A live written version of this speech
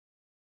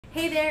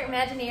Hey there,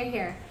 Imagineer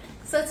here.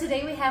 So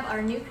today we have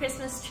our new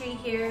Christmas tree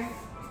here.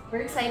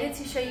 We're excited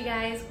to show you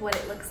guys what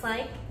it looks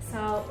like.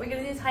 So we're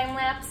gonna do time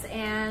lapse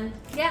and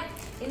yeah,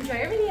 enjoy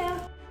our video.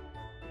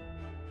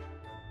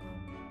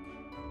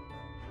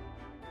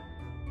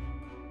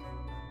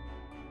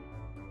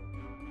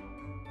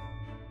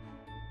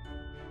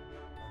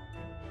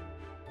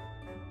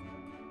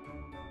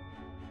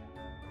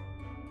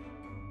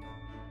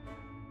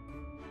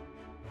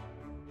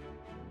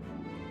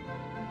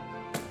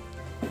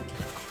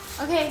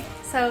 Okay,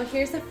 so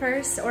here's the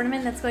first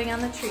ornament that's going on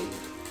the tree.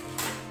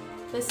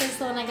 This is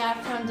the one I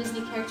got from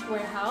Disney Character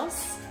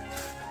Warehouse,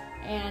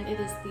 and it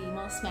is the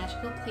most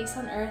magical place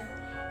on earth.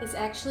 It's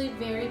actually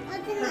very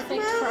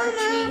perfect for our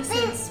tree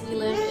since we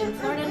live in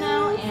Florida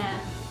now,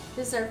 and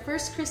this is our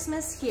first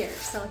Christmas here,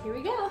 so here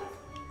we go.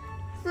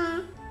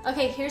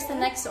 Okay, here's the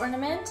next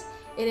ornament.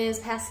 It is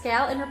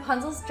Pascal in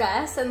Rapunzel's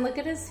dress, and look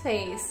at his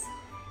face.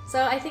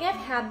 So I think I've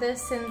had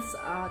this since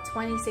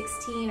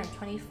 2016 or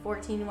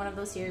 2014, one of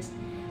those years.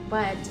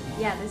 But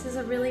yeah, this is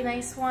a really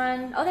nice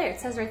one. Oh, there, it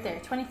says right there,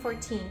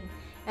 2014.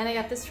 And I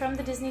got this from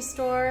the Disney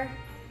store.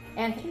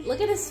 And look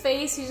at his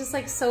face, he's just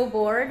like so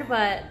bored,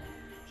 but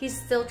he's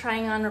still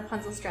trying on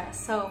Rapunzel's dress.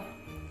 So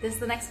this is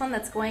the next one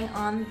that's going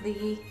on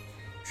the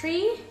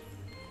tree.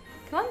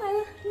 Come on,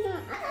 Lila. No,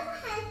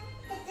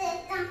 we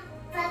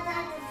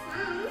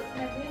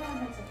don't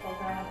have to fall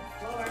down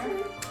on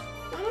the floor.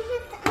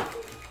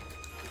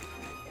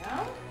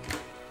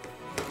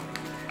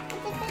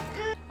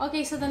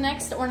 Okay, so the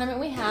next ornament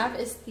we have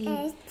is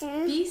the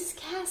Beast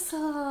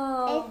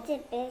Castle.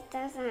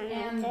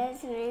 And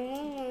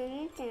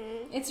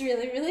it's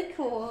really, really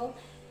cool.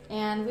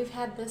 And we've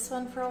had this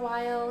one for a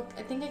while.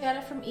 I think I got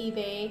it from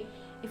eBay.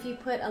 If you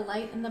put a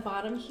light in the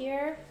bottom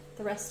here,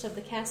 the rest of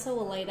the castle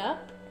will light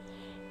up.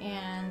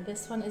 And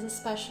this one is a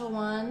special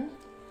one.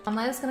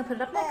 Lila's gonna put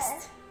it up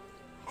next.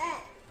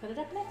 Put it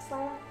up next,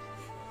 Lila.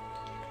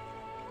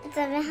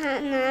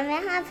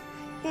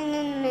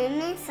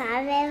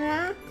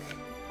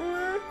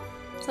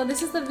 So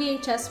this is the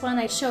VHS one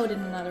I showed in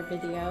another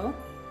video.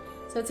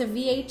 So it's a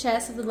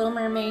VHS of the Little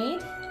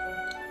Mermaid.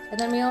 And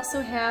then we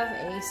also have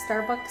a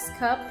Starbucks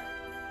cup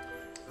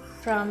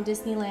from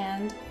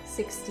Disneyland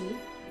 60.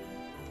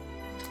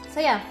 So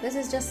yeah, this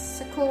is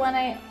just a cool one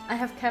I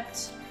have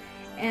kept,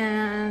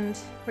 and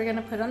we're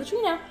gonna put it on the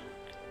tree now.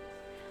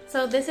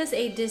 So this is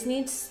a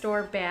Disney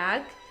store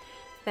bag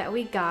that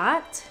we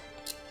got.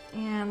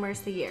 And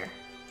where's the year?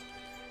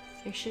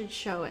 I should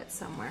show it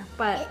somewhere,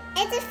 but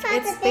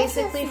it's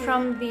basically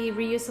from the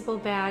reusable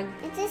bag.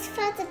 It is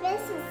for the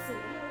business.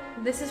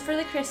 This is for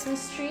the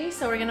Christmas tree,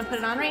 so we're gonna put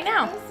it on right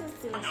now.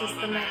 This is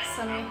the next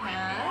one we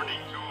have.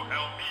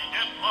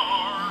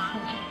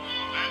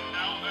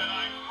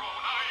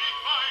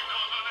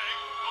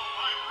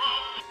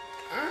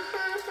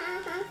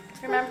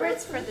 Remember,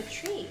 it's for the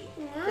tree.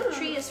 No. The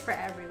tree is for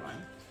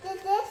everyone.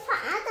 This is for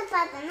other,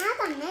 but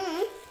not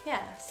me.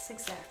 Yes,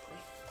 exactly.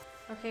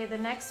 Okay, the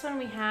next one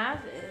we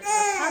have is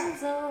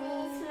Rapunzel.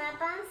 It's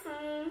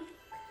Rapunzel.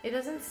 It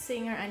doesn't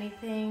sing or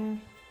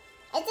anything.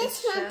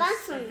 It's just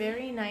Rapunzel. a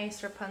very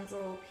nice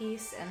Rapunzel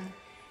piece, and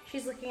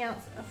she's looking out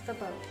of the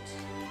boat.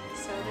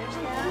 So there's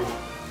that.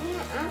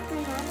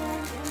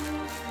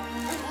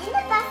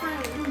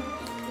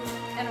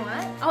 And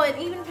what? Oh, and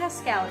even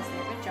Pascal is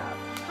there. Good job.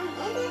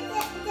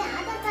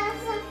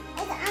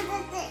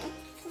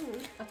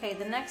 Okay,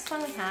 the next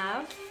one we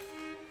have.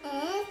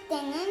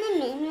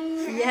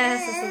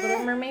 Yes, it's a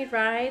Little Mermaid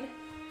ride.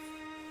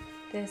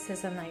 This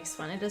is a nice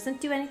one. It doesn't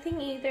do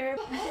anything either.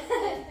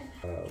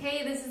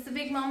 Okay, this is the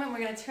big moment. We're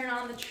going to turn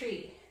on the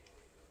tree.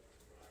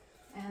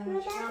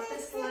 And turn off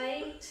this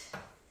light.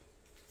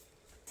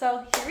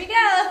 So here we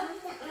go.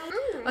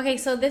 Okay,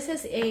 so this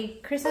is a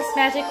Christmas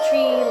magic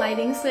tree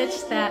lighting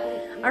switch that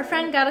our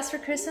friend got us for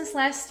Christmas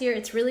last year.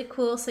 It's really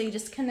cool. So you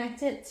just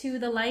connect it to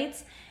the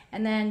lights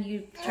and then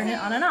you turn it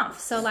on and off.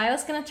 So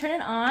Lila's going to turn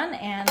it on,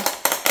 and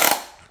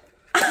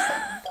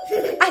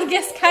I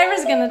guess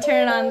Kyra's gonna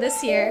turn it on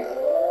this year.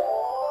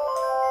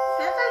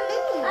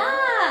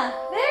 Ah,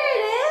 there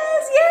it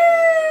is!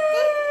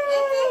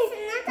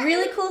 Yay!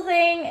 Really cool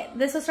thing.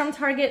 This was from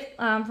Target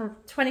for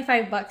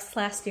 25 bucks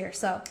last year.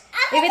 So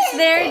if it's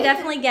there,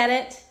 definitely get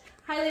it.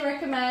 Highly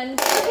recommend.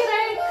 Look at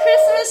our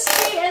Christmas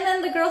tree, and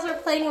then the girls are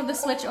playing with the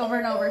switch over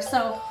and over.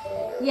 So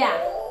yeah.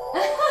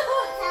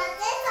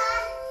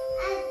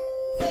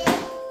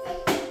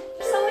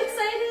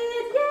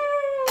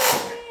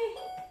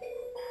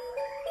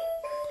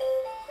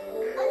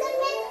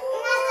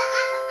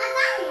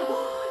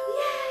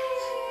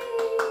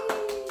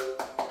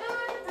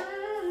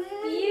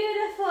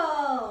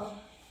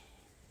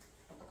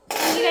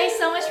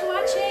 So much for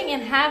watching,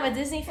 and have a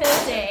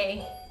Disney-filled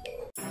day.